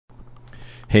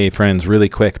Hey friends, really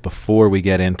quick, before we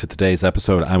get into today's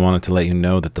episode, I wanted to let you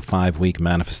know that the 5-week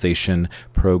manifestation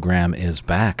program is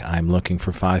back. I'm looking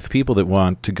for 5 people that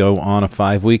want to go on a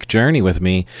 5-week journey with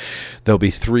me. There'll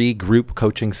be 3 group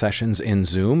coaching sessions in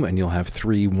Zoom, and you'll have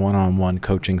 3 one-on-one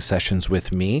coaching sessions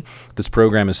with me. This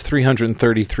program is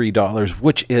 $333,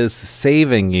 which is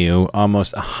saving you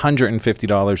almost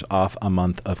 $150 off a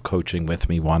month of coaching with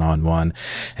me one-on-one.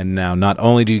 And now, not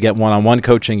only do you get one-on-one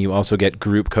coaching, you also get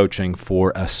group coaching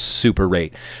for a super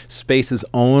rate. Space is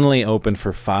only open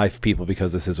for 5 people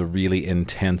because this is a really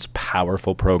intense,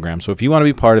 powerful program. So if you want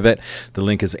to be part of it, the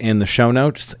link is in the show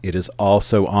notes. It is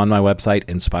also on my website,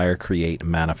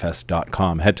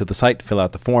 inspirecreatemanifest.com. Head to the site, fill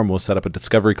out the form. We'll set up a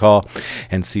discovery call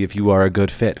and see if you are a good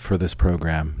fit for this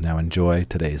program. Now enjoy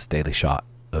today's Daily Shot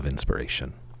of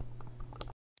Inspiration.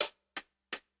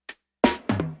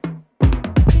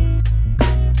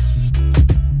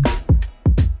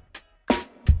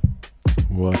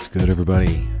 What's good,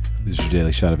 everybody? This is your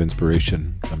Daily Shot of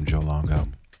Inspiration. I'm Joe Longo.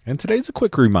 And today's a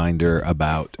quick reminder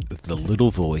about the little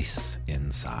voice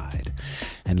inside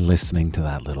and listening to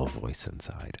that little voice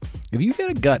inside. If you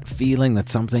get a gut feeling that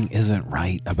something isn't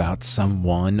right about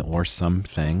someone or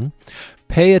something,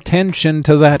 pay attention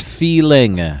to that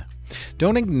feeling.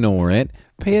 Don't ignore it.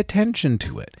 Pay attention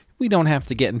to it. We don't have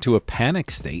to get into a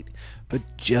panic state, but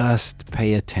just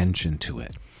pay attention to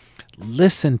it.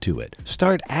 Listen to it.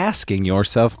 Start asking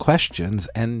yourself questions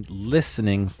and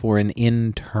listening for an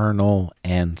internal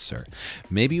answer.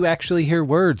 Maybe you actually hear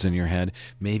words in your head.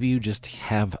 Maybe you just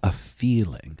have a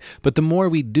feeling. But the more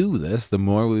we do this, the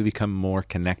more we become more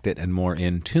connected and more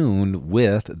in tune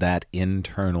with that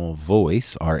internal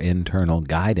voice, our internal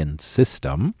guidance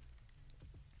system.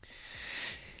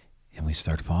 And we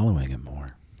start following it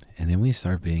more. And then we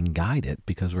start being guided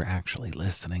because we're actually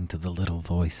listening to the little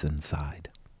voice inside.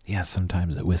 Yes,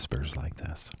 sometimes it whispers like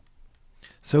this.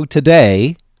 So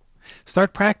today,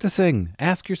 start practicing.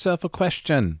 Ask yourself a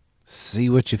question. See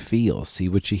what you feel. See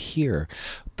what you hear.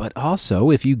 But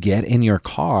also, if you get in your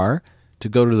car to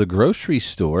go to the grocery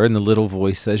store and the little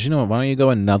voice says, you know what, why don't you go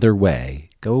another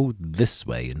way? Go this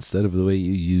way instead of the way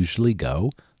you usually go.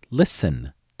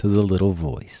 Listen to the little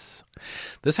voice.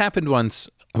 This happened once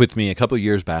with me a couple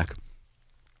years back.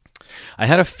 I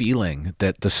had a feeling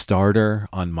that the starter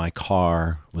on my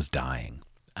car was dying.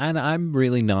 And I'm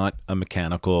really not a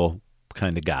mechanical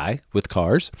kind of guy with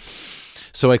cars.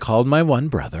 So I called my one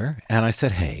brother and I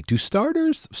said, hey, do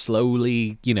starters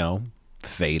slowly,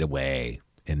 fade away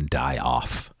and die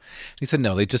off? He said,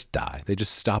 no, they just die. They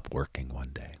just stop working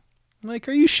one day. I'm like,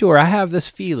 are you sure? I have this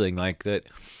feeling like that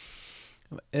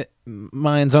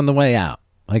mine's on the way out.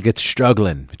 Like it's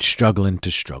struggling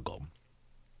to struggle.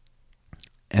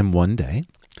 And one day,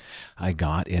 I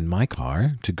got in my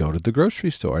car to go to the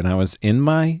grocery store, and I was in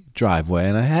my driveway,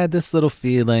 and I had this little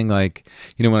feeling like,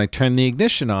 when I turned the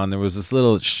ignition on, there was this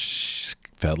little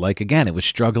felt like, again, it was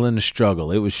struggling to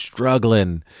struggle. It was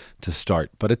struggling to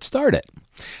start, but it started.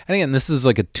 And again, this is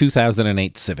like a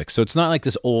 2008 Civic, so it's not like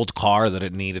this old car that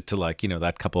it needed to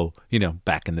that couple,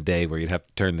 back in the day where you'd have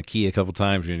to turn the key a couple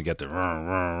times, and you get the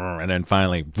and then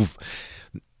finally,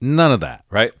 none of that,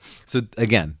 right? So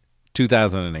again,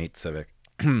 2008 Civic.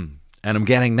 And I'm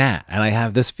getting that. And I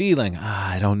have this feeling,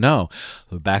 I don't know.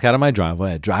 Back out of my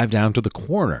driveway, I drive down to the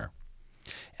corner.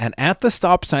 And at the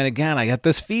stop sign again, I get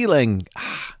this feeling, you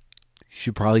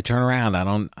should probably turn around. I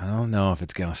don't know if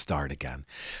it's going to start again.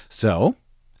 So,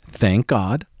 thank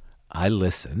God, I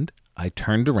listened. I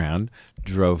turned around,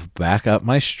 drove back up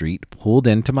my street, pulled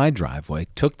into my driveway,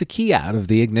 took the key out of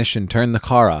the ignition, turned the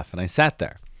car off, and I sat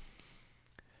there.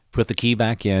 Put the key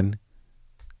back in.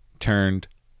 Turned,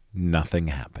 nothing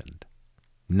happened.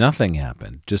 Nothing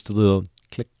happened. Just a little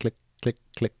click, click, click,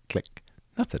 click, click.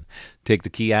 Nothing. Take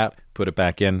the key out, put it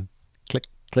back in. Click,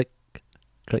 click,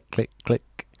 click, click,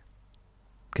 click.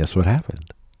 Guess what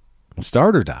happened? The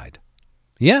starter died.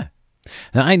 Yeah.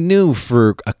 And I knew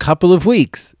for a couple of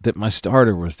weeks that my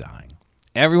starter was dying.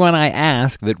 Everyone I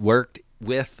asked that worked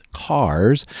with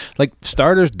cars, like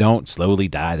starters don't slowly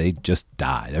die, they just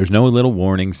die. There's no little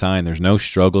warning sign, there's no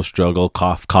struggle,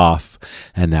 cough, cough,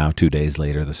 and now 2 days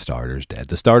later the starter's dead.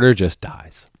 The starter just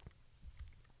dies.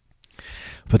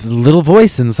 But the little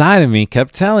voice inside of me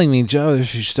kept telling me, Joe, your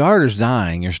starter's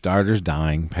dying,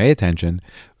 pay attention.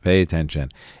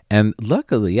 And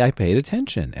luckily I paid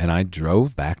attention and I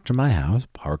drove back to my house,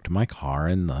 parked my car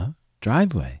in the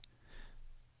driveway,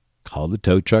 called the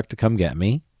tow truck to come get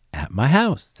me at my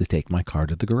house to take my car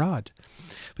to the garage.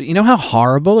 But you know how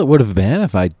horrible it would have been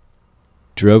if I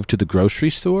drove to the grocery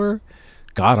store,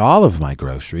 got all of my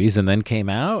groceries, and then came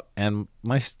out and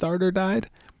my starter died?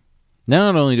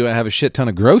 Not only do I have a shit ton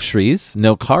of groceries,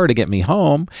 no car to get me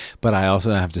home, but I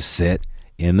also have to sit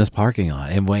in this parking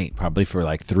lot and wait probably for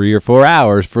like 3 or 4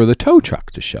 hours for the tow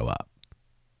truck to show up.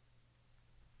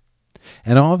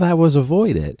 And all that was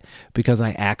avoided because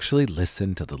I actually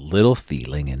listened to the little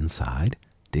feeling inside,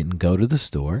 didn't go to the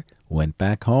store, went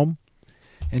back home,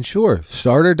 and sure,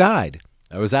 starter died.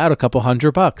 I was out a couple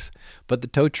 $100, but the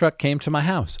tow truck came to my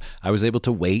house. I was able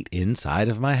to wait inside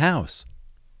of my house.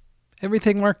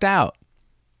 Everything worked out.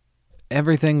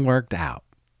 Everything worked out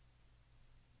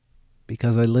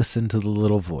because I listened to the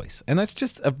little voice. And that's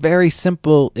just a very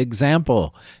simple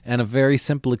example and a very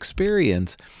simple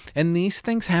experience. And these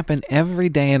things happen every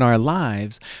day in our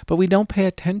lives, but we don't pay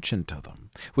attention to them.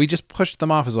 We just push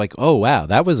them off as like, oh, wow,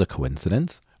 that was a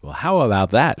coincidence. Well, how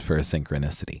about that for a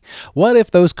synchronicity? What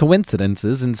if those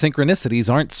coincidences and synchronicities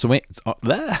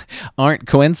aren't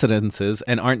coincidences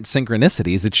and aren't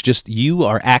synchronicities? It's just you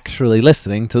are actually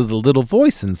listening to the little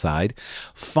voice inside,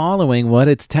 following what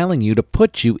it's telling you to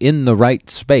put you in the right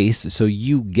space so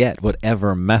you get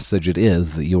whatever message it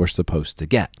is that you're supposed to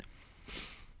get.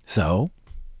 So,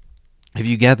 if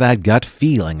you get that gut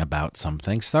feeling about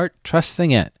something, start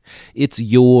trusting it. It's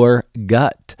your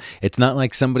gut. It's not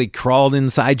like somebody crawled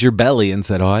inside your belly and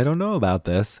said, oh, I don't know about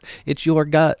this. It's your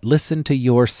gut. Listen to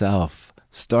yourself.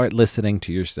 Start listening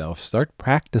to yourself. Start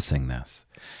practicing this.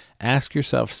 Ask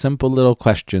yourself simple little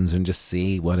questions and just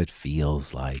see what it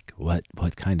feels like, what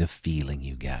kind of feeling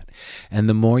you get. And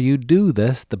the more you do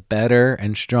this, the better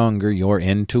and stronger your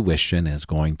intuition is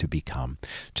going to become.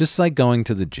 Just like going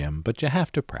to the gym, but you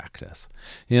have to practice.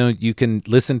 You know, you can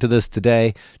listen to this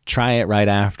today, try it right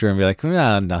after and be like,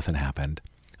 nothing happened.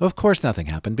 Well, of course nothing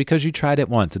happened because you tried it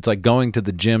once. It's like going to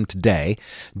the gym today,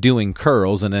 doing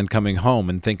curls, and then coming home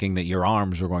and thinking that your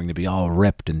arms are going to be all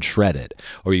ripped and shredded.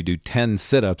 Or you do 10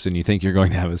 sit-ups and you think you're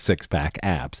going to have a six-pack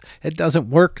abs. It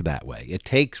doesn't work that way. It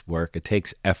takes work. It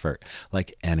takes effort,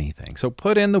 like anything. So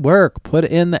put in the work, put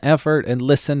in the effort, and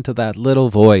listen to that little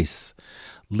voice.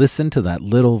 Listen to that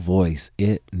little voice.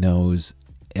 It knows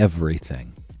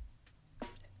everything.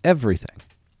 Everything.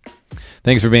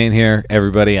 Thanks for being here,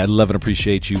 everybody. I love and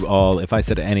appreciate you all. If I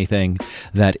said anything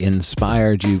that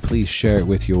inspired you, please share it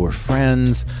with your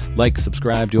friends. Like,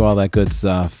 subscribe, do all that good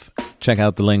stuff. Check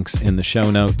out the links in the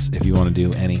show notes if you want to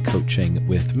do any coaching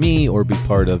with me or be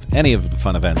part of any of the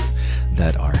fun events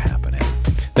that are happening.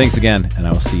 Thanks again, and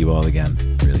I will see you all again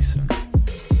really soon.